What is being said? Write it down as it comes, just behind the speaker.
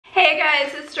Hey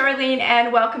guys, it's Darlene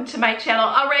and welcome to my channel.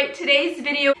 Alright, today's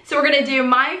video, so we're going to do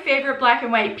my favorite black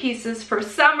and white pieces for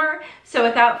summer. So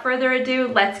without further ado,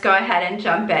 let's go ahead and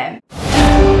jump in.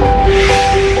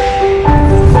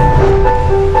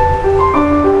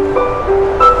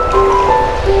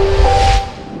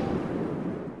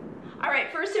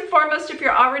 Alright, first and foremost, if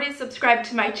you're already subscribed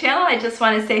to my channel, I just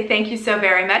want to say thank you so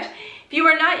very much. If you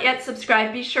are not yet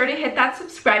subscribed, be sure to hit that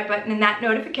subscribe button and that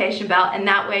notification bell, and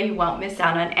that way you won't miss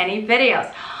out on any videos.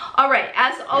 Alright,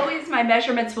 as always, my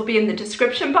measurements will be in the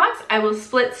description box. I will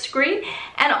split screen,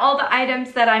 and all the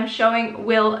items that I'm showing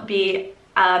will be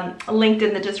linked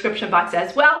in the description box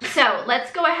as well. So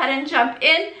let's go ahead and jump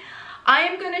in. I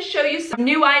am going to show you some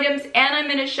new items, and I'm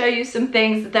going to show you some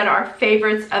things that are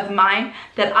favorites of mine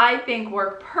that I think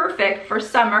work perfect for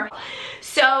summer.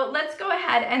 So let's go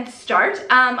ahead and start.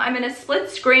 I'm going to split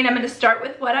screen. I'm going to start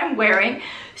with what I'm wearing.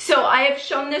 So I have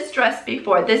shown this dress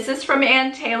before. This is from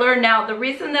Ann Taylor. Now the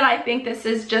reason that I think this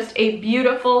is just a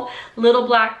beautiful little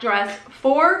black dress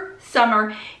for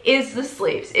summer is the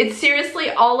sleeves. It's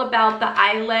seriously all about the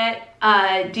eyelet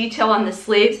detail on the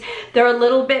sleeves. They're a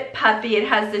little bit puffy. It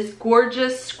has this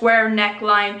gorgeous square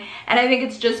neckline, and I think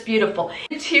it's just beautiful.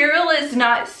 The material is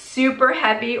not super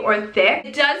heavy or thick.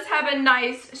 It does have a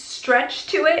nice stretch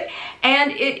to it,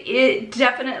 and it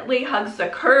definitely hugs the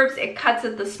curves. It cuts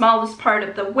at the smallest part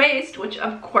of the waist, which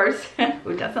of course,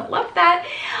 who doesn't love that?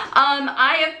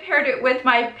 I have paired it with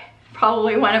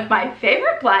probably one of my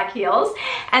favorite black heels,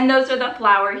 and those are the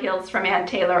flower heels from Ann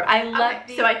Taylor. I love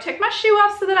these. So I took my shoe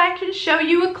off so that I can show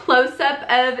you a close-up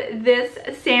of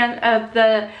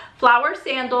the flower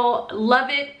sandal.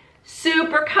 Love it.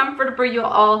 Super comfortable, you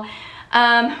all.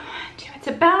 It's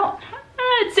about,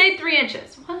 I'd say 3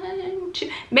 inches. 1, 2,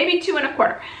 maybe 2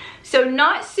 1/4. So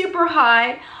not super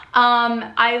high.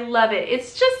 I love it.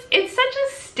 It's such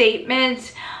a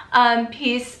statement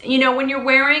piece. You know, when you're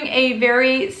wearing a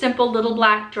very simple little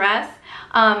black dress,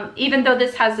 even though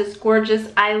this has this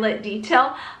gorgeous eyelet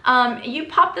detail, you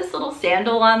pop this little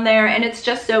sandal on there and it's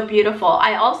just so beautiful.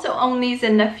 I also own these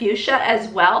in the fuchsia as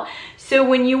well. So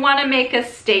when you want to make a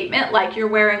statement like you're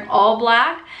wearing all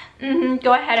black,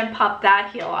 go ahead and pop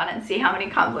that heel on and see how many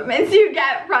compliments you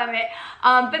get from it.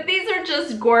 But these are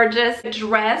just gorgeous. The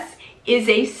dress is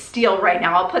a steal right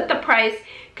now. I'll put the price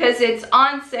because it's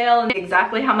on sale and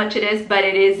exactly how much it is, but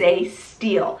it is a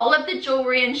steal. All of the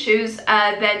jewelry and shoes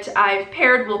that I've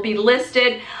paired will be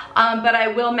listed, but I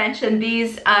will mention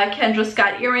these Kendra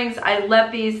Scott earrings. I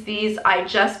love these. These I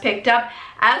just picked up,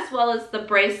 as well as the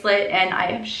bracelet, and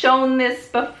I have shown this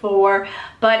before,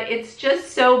 but it's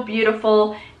just so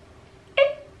beautiful.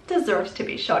 It deserves to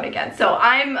be shown again. So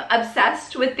I'm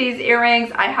obsessed with these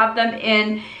earrings. I have them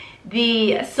in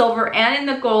the silver and in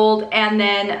the gold, and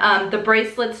then the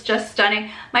bracelet's just stunning.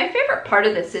 My favorite part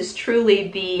of this is truly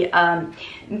the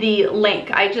link.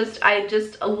 I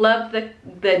just love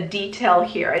the detail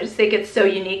here. I just think it's so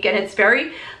unique, and it's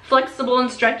very flexible and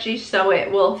stretchy, so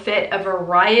it will fit a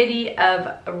variety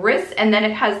of wrists, and then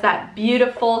it has that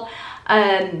beautiful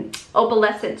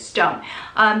opalescent stone.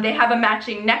 They have a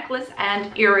matching necklace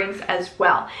and earrings as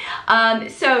well.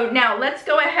 So now let's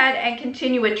go ahead and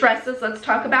continue with dresses. Let's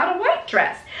talk about a white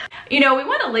dress. You know, we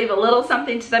want to leave a little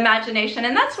something to the imagination,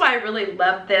 and that's why I really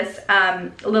love this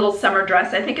little summer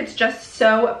dress. I think it's just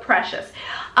so precious.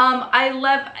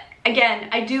 Again,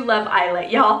 I do love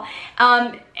eyelet, y'all.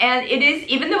 And it is,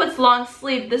 even though it's long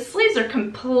sleeve, the sleeves are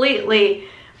completely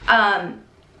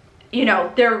you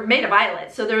know, they're made of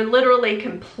eyelet, so they're literally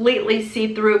completely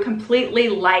see-through, completely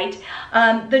light.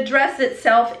 The dress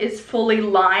itself is fully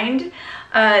lined,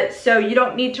 so you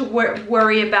don't need to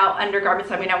worry about undergarments.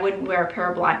 I mean, I wouldn't wear a pair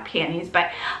of black panties,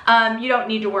 but you don't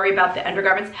need to worry about the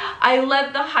undergarments. I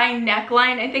love the high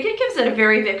neckline. I think it gives it a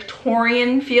very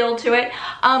Victorian feel to it.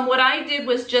 What I did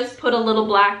was just put a little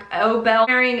black O-bell.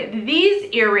 Wearing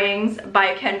these earrings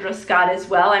by Kendra Scott as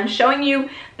well. I'm showing you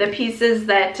the pieces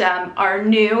that are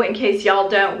new in case y'all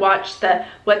don't watch the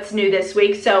what's new this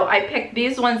week. So I picked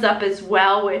these ones up as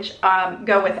well, which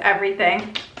go with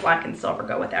everything. Black and silver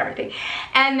go with everything.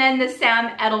 And then the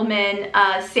Sam Edelman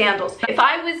sandals. If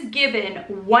I was given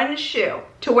one shoe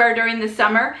to wear during the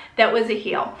summer that was a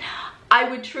heel, I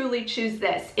would truly choose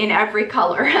this in every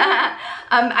color. I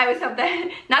always hope that,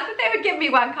 not that they would give me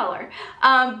one color,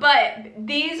 but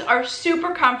these are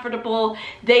super comfortable.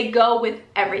 They go with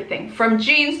everything, from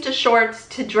jeans to shorts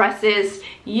to dresses,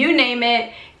 you name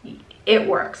it. It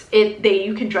works.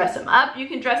 You can dress them up, you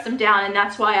can dress them down, and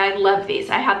that's why I love these.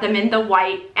 I have them in the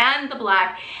white and the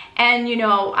black, and you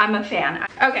know, I'm a fan.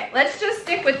 Okay, let's just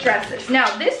stick with dresses.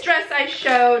 Now, this dress I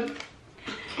showed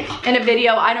in a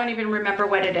video. I don't even remember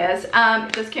what it is.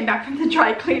 It just came back from the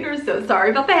dry cleaner, so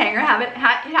sorry about the hanger. It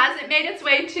hasn't made its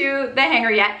way to the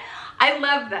hanger yet. I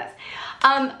love this.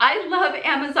 I love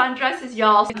Amazon dresses,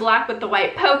 y'all. Black with the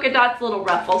white polka dots, little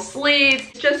ruffle sleeves.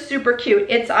 It's just super cute.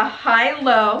 It's a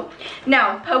high-low.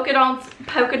 Now, polka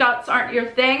dots aren't your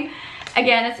thing.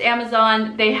 Again, it's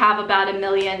Amazon. They have about 1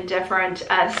 million different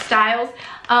styles.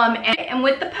 And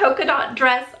with the polka dot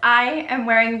dress, I am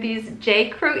wearing these J.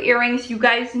 Crew earrings. You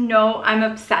guys know I'm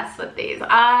obsessed with these.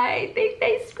 I think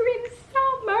they scream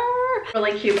summer.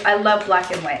 Really cute. I love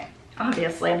black and white.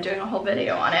 Obviously, I'm doing a whole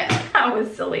video on it. That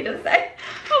was silly to say.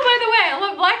 Oh, by the way, I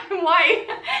love black and white.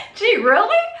 Gee,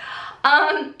 really?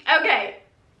 Okay.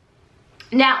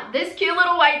 Now, this cute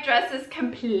little white dress is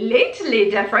completely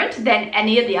different than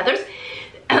any of the others.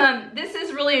 This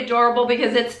is really adorable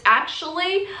because it's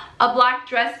actually a black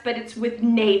dress, but it's with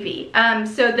navy.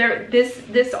 So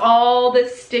all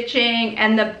this stitching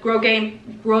and the grosgrain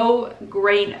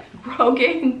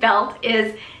belt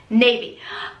is navy.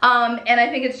 And I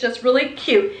think it's just really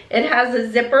cute. It has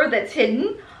a zipper that's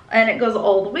hidden and it goes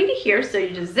all the way to here, so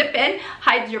you just zip in,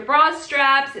 hides your bra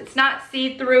straps, it's not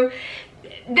see-through.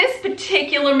 This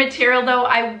particular material though,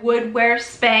 I would wear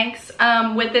Spanx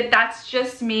with it. That's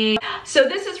just me. So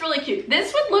this is really cute.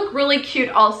 This would look really cute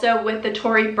also with the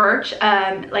Tory Burch,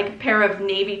 like a pair of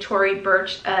navy Tory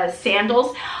Burch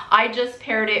sandals. I just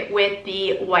paired it with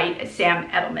the white Sam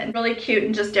Edelman. Really cute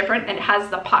and just different, and it has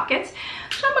the pockets.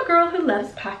 So I'm a girl who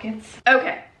loves pockets.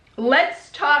 Okay, let's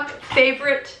talk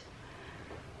favorite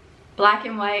black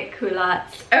and white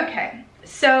culottes. Okay,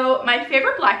 so my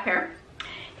favorite black pair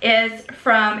is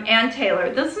from Ann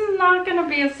Taylor. This is not gonna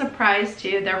be a surprise to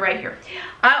you. They,'re right here.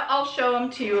 I'll show them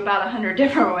to you about 100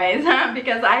 different ways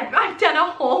because I've done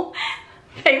a whole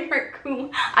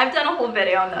I've done a whole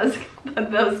video on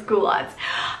those culottes.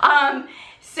 I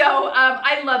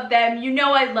love them. You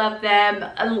know I love them.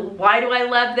 Why do I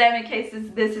love them? In case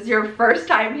this is your first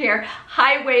time here.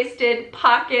 High-waisted,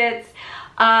 pockets,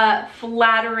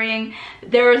 flattering.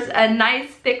 There's a nice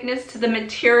thickness to the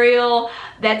material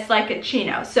that's like a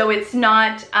chino. So it's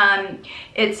not,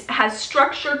 it has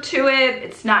structure to it.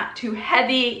 It's not too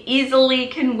heavy. Easily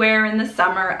can wear in the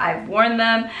summer. I've worn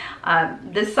them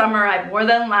this summer. I've worn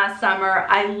them last summer.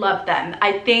 I love them.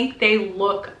 I think they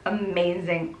look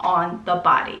amazing on the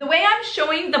body. The way I'm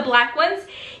showing the black ones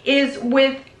is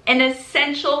with an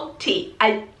essential tee.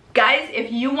 Guys,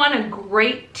 if you want a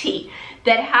great tee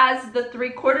that has the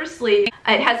 3/4 sleeve,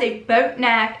 it has a boat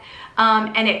neck,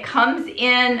 and it comes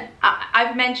in,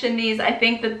 I've mentioned these, I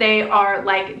think that they are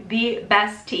like the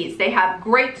best tees. They have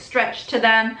great stretch to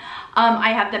them.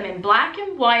 I have them in black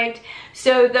and white.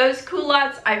 So those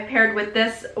culottes I've paired with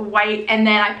this white, and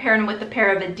then I paired them with a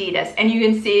pair of Adidas, and you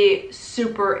can see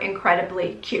super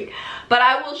incredibly cute. But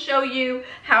I will show you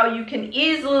how you can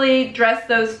easily dress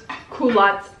those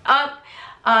culottes up.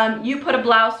 You put a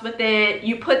blouse with it,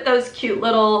 you put those cute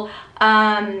little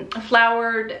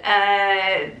flowered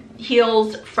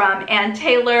heels from Ann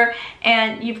Taylor,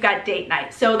 and you've got date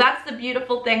night. So that's the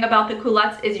beautiful thing about the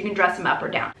culottes, is you can dress them up or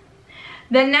down.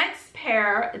 The next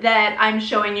pair that I'm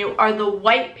showing you are the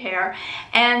white pair,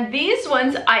 and these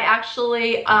ones I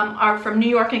actually are from New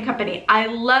York & Company. I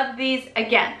love these.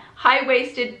 Again,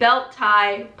 high-waisted, belt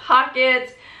tie,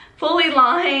 pockets, fully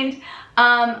lined.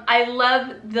 I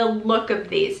love the look of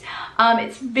these.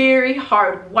 It's very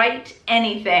hard. White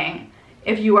anything,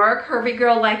 if you are a curvy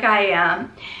girl like I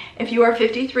am, if you are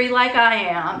 53 like I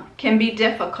am, can be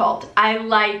difficult. I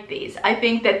like these. I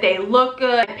think that they look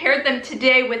good. I paired them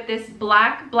today with this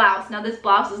black blouse. Now this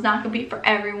blouse is not going to be for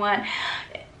everyone.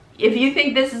 If you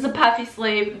think this is a puffy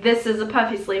sleeve, this is a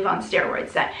puffy sleeve on steroids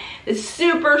set. It's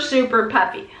super, super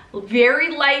puffy.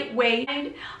 Very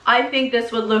lightweight. I think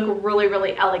this would look really,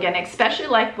 really elegant, especially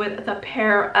like with a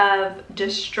pair of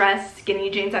distressed skinny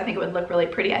jeans. I think it would look really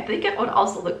pretty. I think it would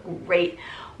also look great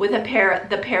with the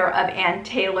pair of Ann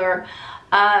Taylor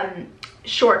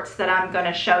shorts that I'm going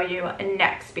to show you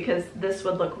next, because this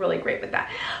would look really great with that.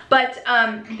 But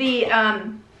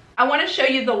I want to show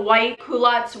you the white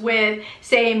culottes with,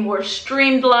 say, more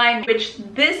streamlined, which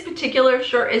this particular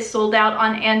shirt is sold out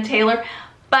on Ann Taylor.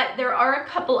 But there are a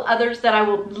couple others that I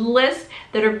will list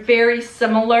that are very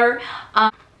similar.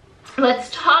 Let's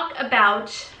talk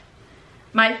about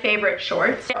my favorite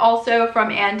shorts, also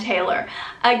from Ann Taylor.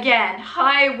 Again,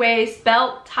 high waist,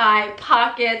 belt tie,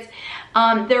 pockets.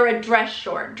 They're a dress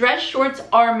short. Dress shorts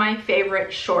are my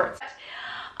favorite shorts.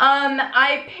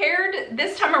 I paired,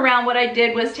 this time around what I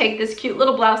did was take this cute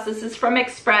little blouse. This is from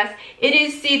Express. It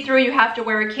is see-through. You have to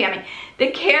wear a cami.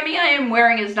 The cami I am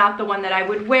wearing is not the one that I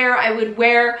would wear. I would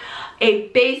wear a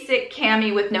basic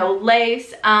cami with no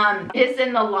lace. Is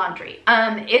in the laundry.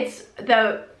 It's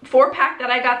the 4-pack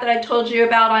that I got that I told you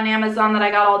about on Amazon, that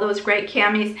I got all those great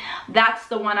camis. That's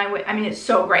the one I mean, it's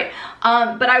so great.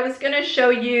 But I was gonna show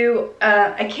you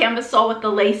a camisole with the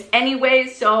lace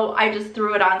anyways, so I just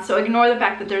threw it on. So ignore the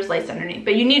fact that there's lace underneath,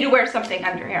 but you need to wear something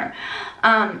under here.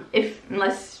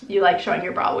 Unless you like showing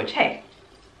your bra, which, hey,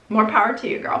 more power to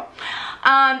you, girl.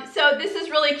 So this is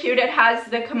really cute. It has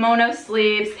the kimono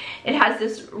sleeves. It has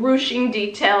this ruching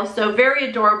detail, so very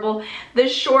adorable. The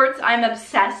shorts I'm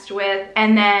obsessed with,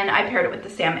 and then I paired it with the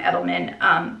Sam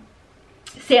Edelman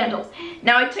sandals.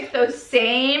 Now I took those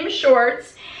same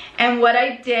shorts, and what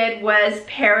I did was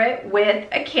pair it with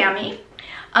a cami.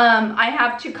 I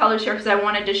have 2 colors here because I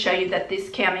wanted to show you that these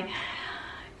camis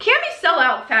sell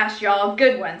out fast, y'all.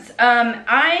 Good ones.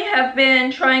 I have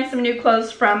been trying some new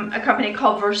clothes from a company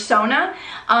called Versona.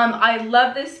 I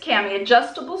love this cami.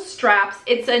 Adjustable straps.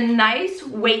 It's a nice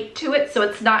weight to it, so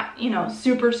it's not, you know,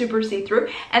 super see-through.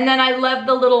 And then I love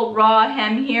the little raw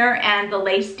hem here and the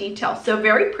lace detail. So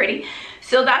very pretty.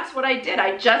 So that's what I did.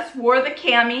 I just wore the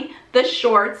cami, the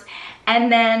shorts,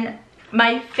 and then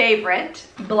my favorite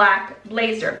black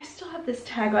blazer. I still have this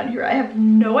tag on here. I have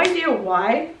no idea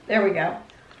why. There we go.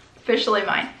 Officially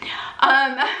mine.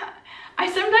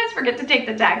 I sometimes forget to take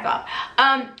the tags off.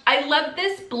 I love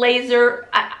this blazer.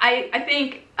 I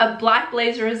think a black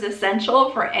blazer is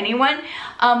essential for anyone.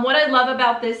 What I love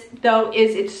about this though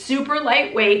is it's super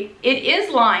lightweight. It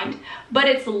is lined, but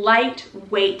it's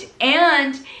lightweight,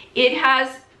 and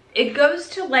it goes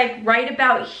to like right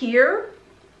about here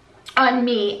on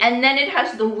me, and then it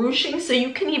has the ruching, so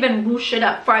you can even ruche it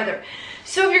up farther.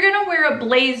 So if you're gonna wear a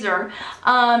blazer,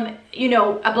 you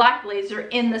know, a black blazer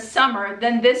in the summer,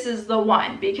 then this is the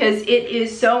one, because it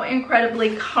is so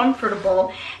incredibly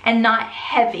comfortable and not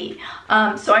heavy.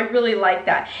 So I really like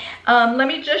that. Let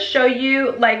me just show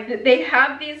you, like, they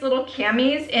have these little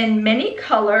camis in many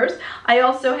colors. I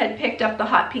also had picked up the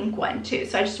hot pink one too,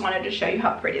 so I just wanted to show you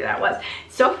how pretty that was.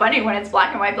 It's so funny when it's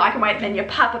black and white, and then you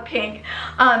pop a pink.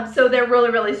 So they're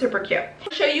really super cute.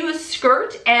 I'll show you a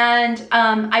skirt, and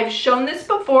I've shown this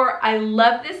before. I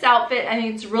love this outfit. I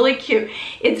think it's really cute.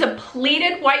 It's a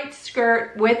pleated white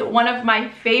skirt with one of my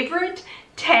favorite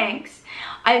tanks.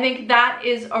 I think that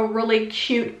is a really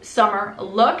cute summer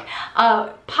look.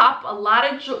 Pop a lot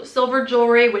of silver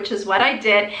jewelry, which is what I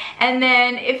did. And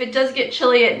then if it does get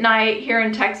chilly at night here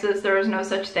in Texas, there is no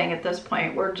such thing at this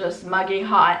point. We're just muggy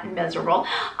hot and miserable.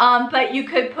 But you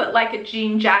could put like a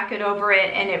jean jacket over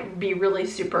it and it would be really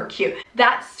super cute.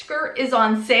 That skirt is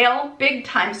on sale big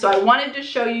time, so I wanted to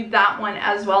show you that one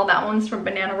as well. That one's from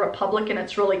Banana Republic and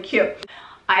it's really cute.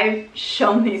 I've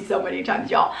shown these so many times,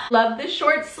 y'all. Love the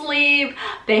short sleeve.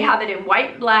 They have it in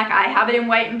white and black. I have it in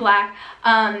white and black.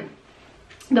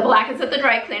 The black is at the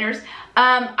dry cleaners.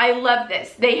 I love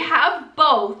this. They have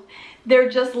both. They're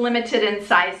just limited in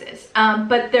sizes,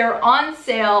 but they're on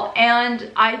sale,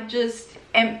 and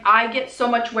I get so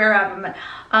much wear out of them.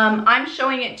 I'm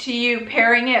showing it to you,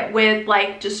 pairing it with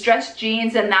like distressed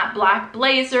jeans and that black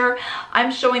blazer. I'm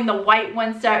showing the white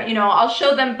ones that, you know, I'll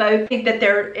show them both. I think that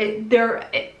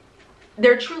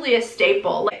they're truly a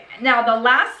staple. Now the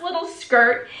last little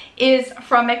skirt is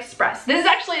from Express. This is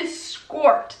actually a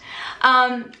skirt.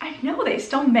 I know they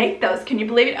still make those. Can you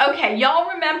believe it? Okay, y'all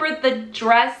remember the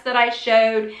dress that I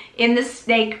showed in the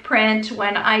snake print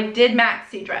when I did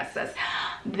maxi dresses?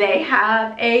 They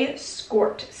have a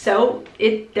skirt, so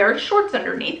there are shorts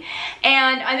underneath,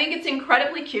 and I think it's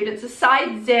incredibly cute. It's a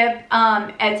side zip,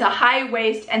 it's a high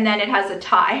waist, and then it has a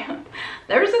tie.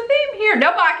 There's a theme here.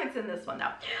 No pockets in this one though.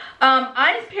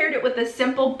 I just paired it with a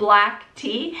simple black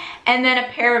tee and then a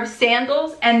pair of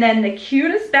sandals, and then the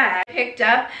cutest bag I picked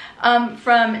up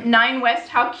from Nine West.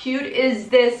 How cute is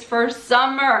this for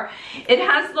summer? It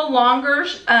has the longer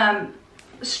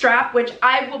strap, which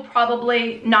I will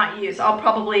probably not use. I'll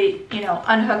probably, you know,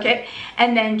 unhook it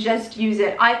and then just use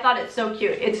it. I thought it's so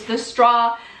cute. It's the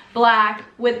straw black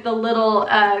with the little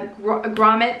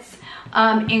grommets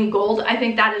in gold. I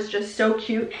think that is just so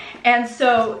cute. And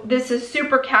so this is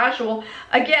super casual.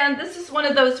 Again, this is one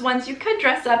of those ones you could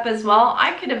dress up as well.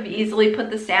 I could have easily put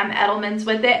the Sam Edelmans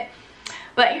with it.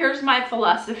 But here's my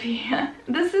philosophy.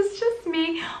 This is just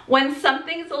me. When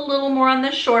something's a little more on the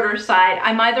shorter side,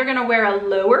 I'm either gonna wear a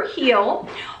lower heel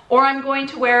or I'm going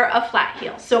to wear a flat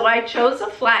heel. So I chose a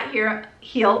flat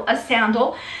heel, a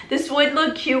sandal. This would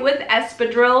look cute with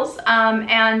espadrilles,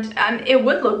 and it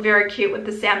would look very cute with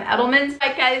the Sam Edelmans.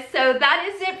 Alright guys, so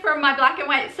that is it for my black and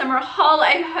white summer haul.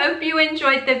 I hope you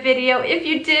enjoyed the video. If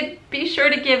you did, be sure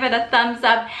to give it a thumbs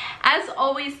up. As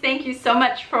always, thank you so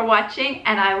much for watching,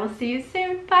 and I will see you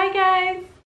soon. Bye guys.